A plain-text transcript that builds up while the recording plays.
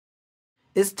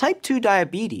Is type 2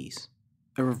 diabetes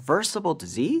a reversible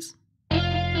disease?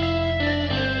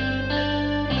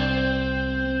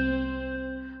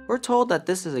 We're told that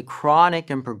this is a chronic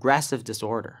and progressive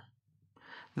disorder.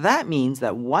 That means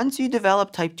that once you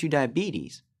develop type 2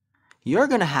 diabetes, you're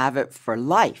going to have it for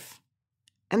life.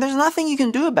 And there's nothing you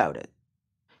can do about it.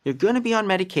 You're going to be on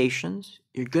medications,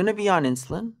 you're going to be on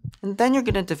insulin, and then you're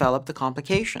going to develop the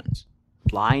complications.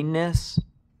 Blindness,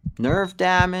 nerve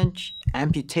damage,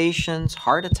 amputations,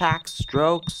 heart attacks,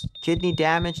 strokes, kidney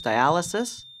damage,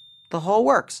 dialysis. The whole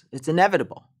works. It's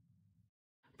inevitable.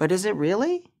 But is it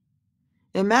really?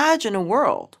 Imagine a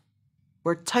world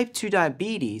where type 2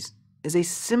 diabetes is a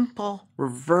simple,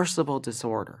 reversible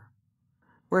disorder,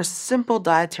 where a simple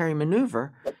dietary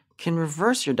maneuver can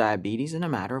reverse your diabetes in a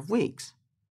matter of weeks.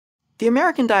 The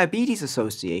American Diabetes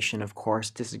Association, of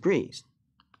course, disagrees.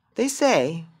 They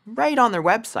say, right on their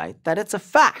website, that it's a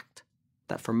fact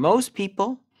that for most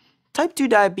people, type 2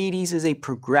 diabetes is a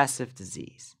progressive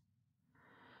disease.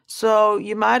 So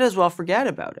you might as well forget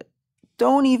about it.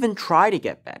 Don't even try to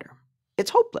get better.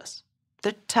 It's hopeless.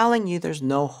 They're telling you there's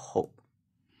no hope.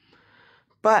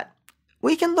 But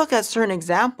we can look at certain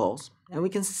examples and we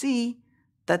can see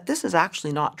that this is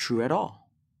actually not true at all.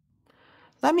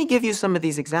 Let me give you some of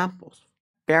these examples.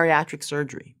 Bariatric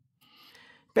surgery.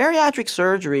 Bariatric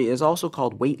surgery is also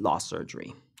called weight loss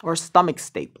surgery or stomach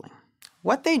stapling.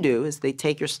 What they do is they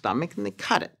take your stomach and they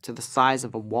cut it to the size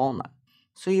of a walnut.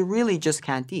 So you really just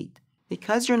can't eat.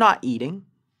 Because you're not eating,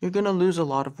 you're going to lose a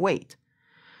lot of weight.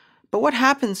 But what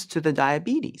happens to the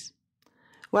diabetes?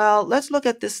 Well, let's look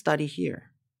at this study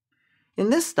here.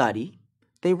 In this study,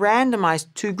 they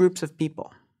randomized two groups of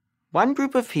people. One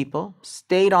group of people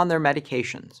stayed on their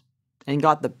medications and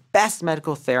got the best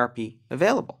medical therapy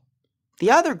available.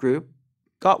 The other group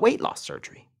got weight loss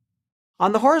surgery.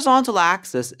 On the horizontal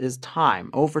axis is time,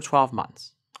 over 12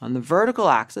 months. On the vertical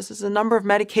axis is the number of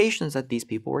medications that these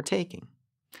people were taking.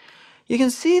 You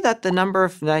can see that the number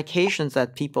of medications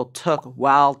that people took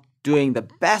while doing the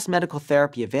best medical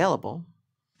therapy available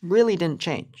really didn't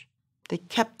change. They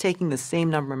kept taking the same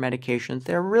number of medications.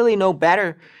 They're really no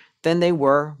better than they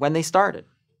were when they started,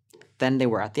 than they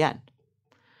were at the end.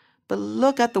 But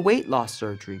look at the weight loss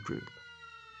surgery group.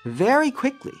 Very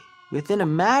quickly, within a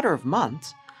matter of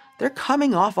months, they're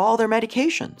coming off all their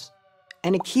medications,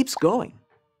 and it keeps going.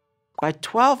 By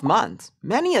 12 months,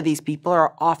 many of these people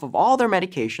are off of all their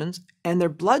medications and their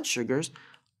blood sugars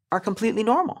are completely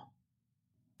normal.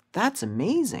 That's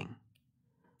amazing.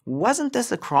 Wasn't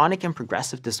this a chronic and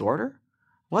progressive disorder?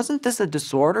 Wasn't this a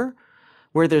disorder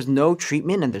where there's no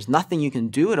treatment and there's nothing you can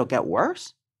do, it'll get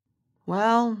worse?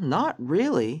 Well, not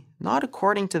really, not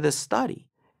according to this study.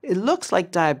 It looks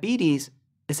like diabetes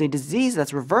is a disease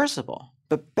that's reversible,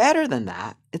 but better than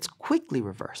that, it's quickly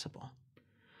reversible.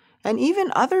 And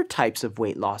even other types of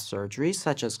weight loss surgeries,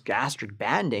 such as gastric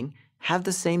banding, have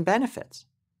the same benefits.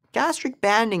 Gastric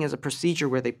banding is a procedure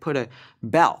where they put a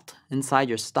belt inside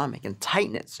your stomach and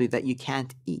tighten it so that you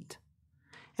can't eat.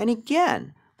 And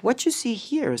again, what you see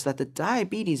here is that the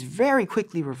diabetes very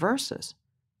quickly reverses,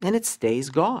 and it stays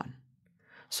gone.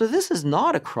 So this is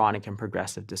not a chronic and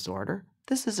progressive disorder.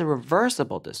 This is a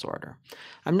reversible disorder.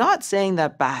 I'm not saying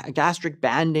that gastric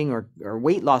banding or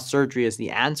weight loss surgery is the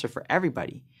answer for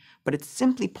everybody, but it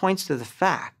simply points to the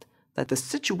fact that the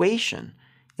situation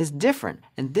is different,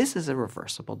 and this is a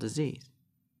reversible disease.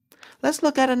 Let's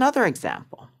look at another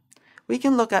example. We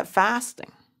can look at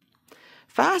fasting.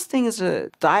 Fasting is a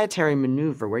dietary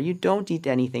maneuver where you don't eat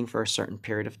anything for a certain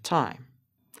period of time.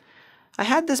 I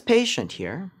had this patient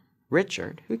here,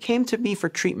 Richard, who came to me for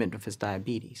treatment of his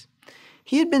diabetes.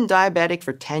 He had been diabetic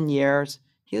for 10 years,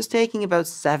 he was taking about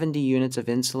 70 units of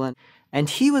insulin, and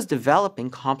he was developing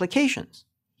complications.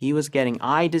 He was getting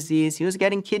eye disease, he was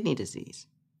getting kidney disease.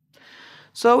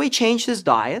 So we changed his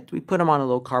diet, we put him on a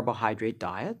low carbohydrate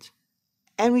diet,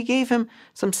 and we gave him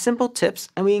some simple tips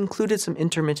and we included some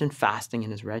intermittent fasting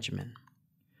in his regimen.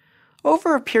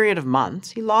 Over a period of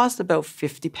months, he lost about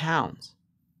 50 pounds.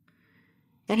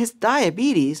 And his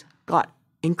diabetes got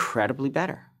incredibly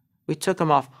better. We took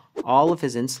him off all of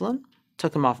his insulin,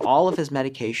 took him off all of his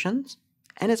medications,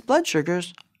 and his blood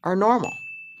sugars are normal.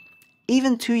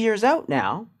 Even 2 years out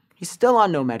now, he's still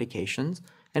on no medications,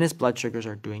 and his blood sugars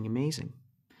are doing amazing.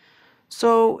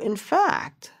 So, in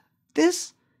fact,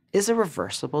 this is a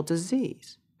reversible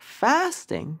disease.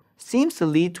 Fasting seems to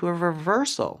lead to a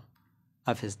reversal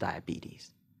of his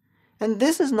diabetes. And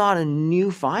this is not a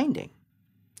new finding.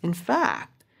 In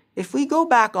fact, if we go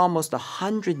back almost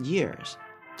 100 years,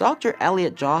 Dr.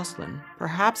 Elliot Jocelyn,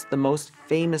 perhaps the most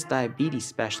famous diabetes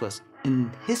specialist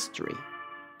in history,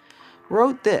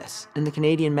 wrote this in the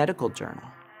Canadian Medical Journal.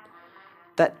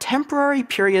 that temporary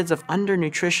periods of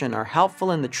undernutrition are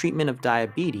helpful in the treatment of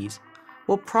diabetes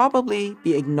will probably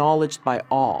be acknowledged by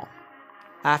all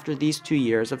after these 2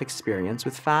 years of experience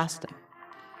with fasting.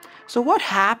 So what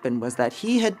happened was that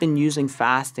he had been using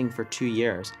fasting for 2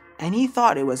 years, and he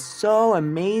thought it was so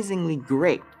amazingly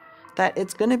great that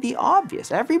it's going to be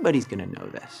obvious. Everybody's going to know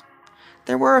this.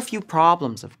 There were a few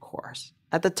problems, of course.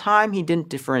 At the time, he didn't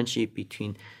differentiate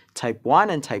between type 1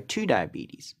 and type 2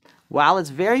 diabetes. While it's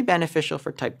very beneficial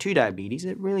for type 2 diabetes,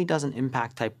 it really doesn't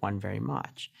impact type 1 very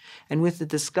much. And with the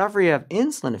discovery of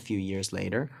insulin a few years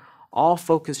later, all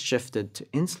focus shifted to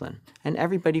insulin, and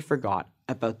everybody forgot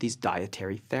about these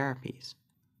dietary therapies.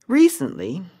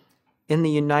 Recently, in the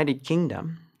United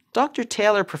Kingdom, Dr.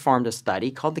 Taylor performed a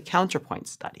study called the Counterpoint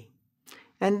Study.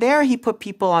 And there he put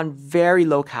people on very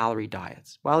low-calorie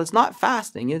diets. While it's not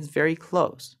fasting, it's very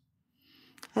close.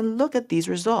 And look at these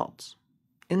results.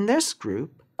 In this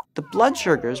group, the blood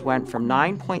sugars went from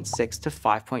 9.6 to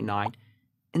 5.9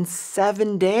 in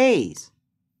 7 days.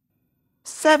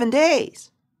 7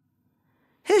 days!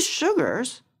 His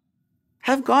sugars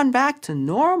have gone back to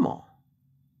normal.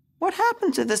 What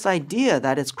happened to this idea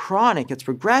that it's chronic, it's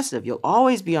progressive, you'll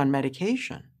always be on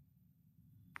medication?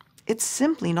 It's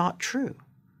simply not true.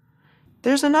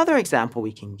 There's another example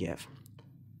we can give.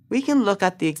 We can look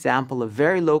at the example of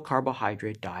very low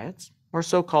carbohydrate diets, or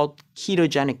so-called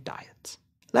ketogenic diets.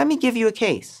 Let me give you a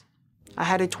case. I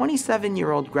had a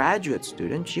 27-year-old graduate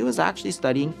student. She was actually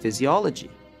studying physiology.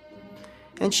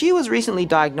 And she was recently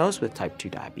diagnosed with type 2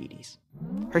 diabetes.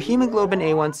 Her hemoglobin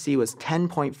A1C was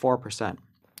 10.4%.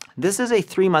 This is a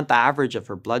 3-month average of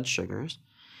her blood sugars.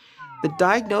 The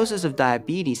diagnosis of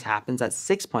diabetes happens at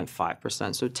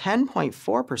 6.5%, so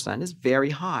 10.4% is very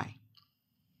high.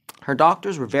 Her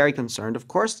doctors were very concerned, of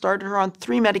course, started her on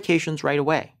 3 medications right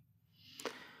away.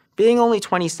 Being only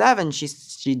 27,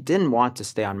 she didn't want to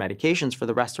stay on medications for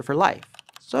the rest of her life.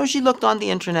 So she looked on the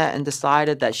internet and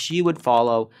decided that she would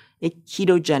follow a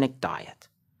ketogenic diet.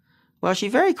 Well, she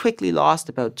very quickly lost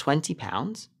about 20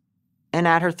 pounds, and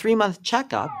at her 3-month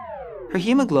checkup, her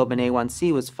hemoglobin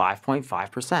A1C was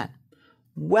 5.5%,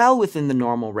 well within the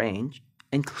normal range,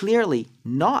 and clearly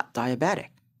not diabetic.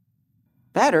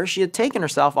 Better, she had taken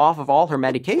herself off of all her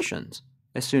medications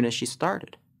as soon as she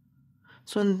started.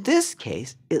 So in this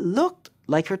case, it looked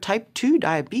like her type 2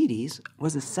 diabetes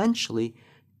was essentially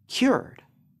cured.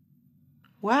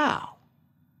 Wow.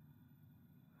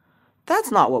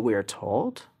 That's not what we are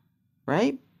told,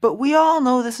 right? But we all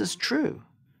know this is true.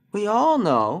 We all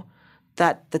know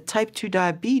that the type 2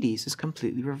 diabetes is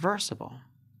completely reversible.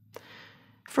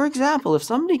 For example, if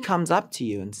somebody comes up to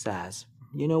you and says,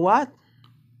 you know what?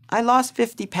 I lost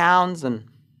 50 pounds and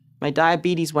my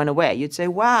diabetes went away. You'd say,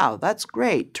 wow, that's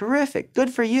great, terrific, good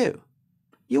for you.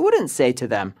 You wouldn't say to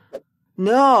them,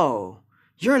 no,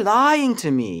 you're lying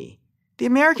to me. The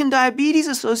American Diabetes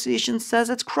Association says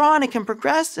it's chronic and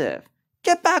progressive.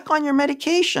 Get back on your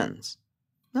medications.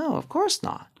 No, of course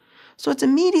not. So it's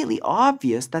immediately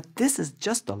obvious that this is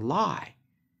just a lie.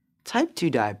 Type 2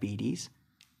 diabetes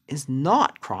is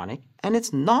not chronic and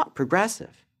it's not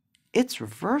progressive. It's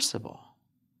reversible.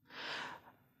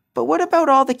 But what about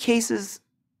all the cases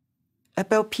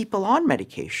about people on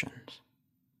medications?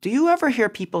 Do you ever hear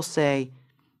people say,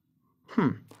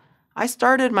 I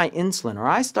started my insulin or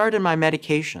I started my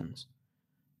medications,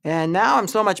 and now I'm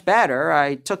so much better,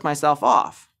 I took myself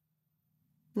off?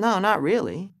 No, not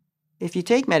really. If you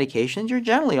take medications, you're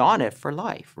generally on it for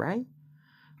life, right?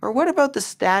 Or what about the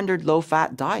standard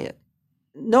low-fat diet?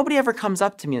 Nobody ever comes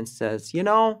up to me and says, you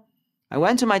know, I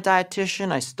went to my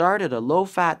dietitian, I started a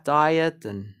low-fat diet,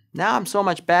 and now I'm so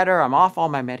much better, I'm off all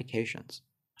my medications.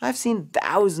 I've seen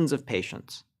thousands of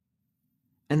patients,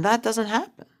 and that doesn't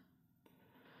happen.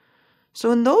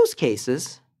 So in those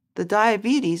cases, the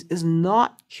diabetes is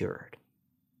not cured.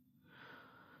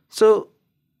 So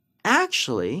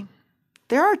actually,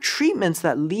 there are treatments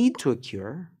that lead to a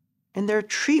cure, and there are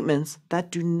treatments that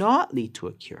do not lead to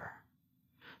a cure.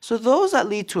 So those that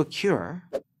lead to a cure,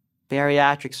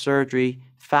 bariatric surgery,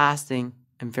 fasting,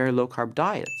 and very low-carb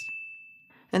diets.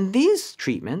 And these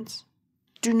treatments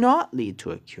do not lead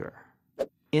to a cure.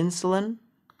 Insulin,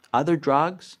 other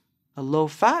drugs, a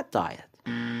low-fat diet.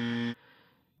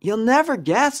 You'll never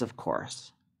guess, of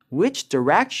course, which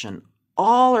direction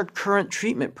all our current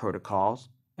treatment protocols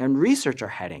and research are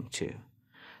heading to.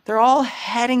 They're all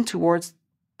heading towards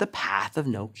the path of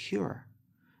no cure.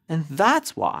 And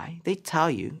that's why they tell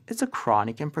you it's a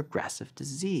chronic and progressive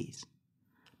disease.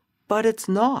 But it's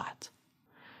not.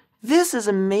 This is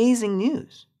amazing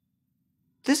news.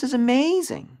 This is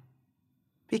amazing.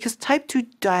 Because type 2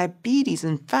 diabetes,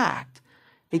 in fact,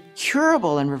 a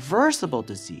curable and reversible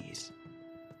disease.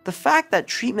 The fact that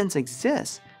treatments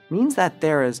exist means that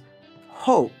there is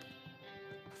hope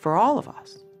for all of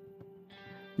us.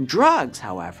 Drugs,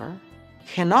 however,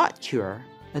 cannot cure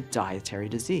a dietary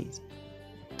disease.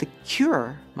 The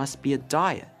cure must be a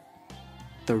diet,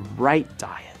 the right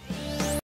diet.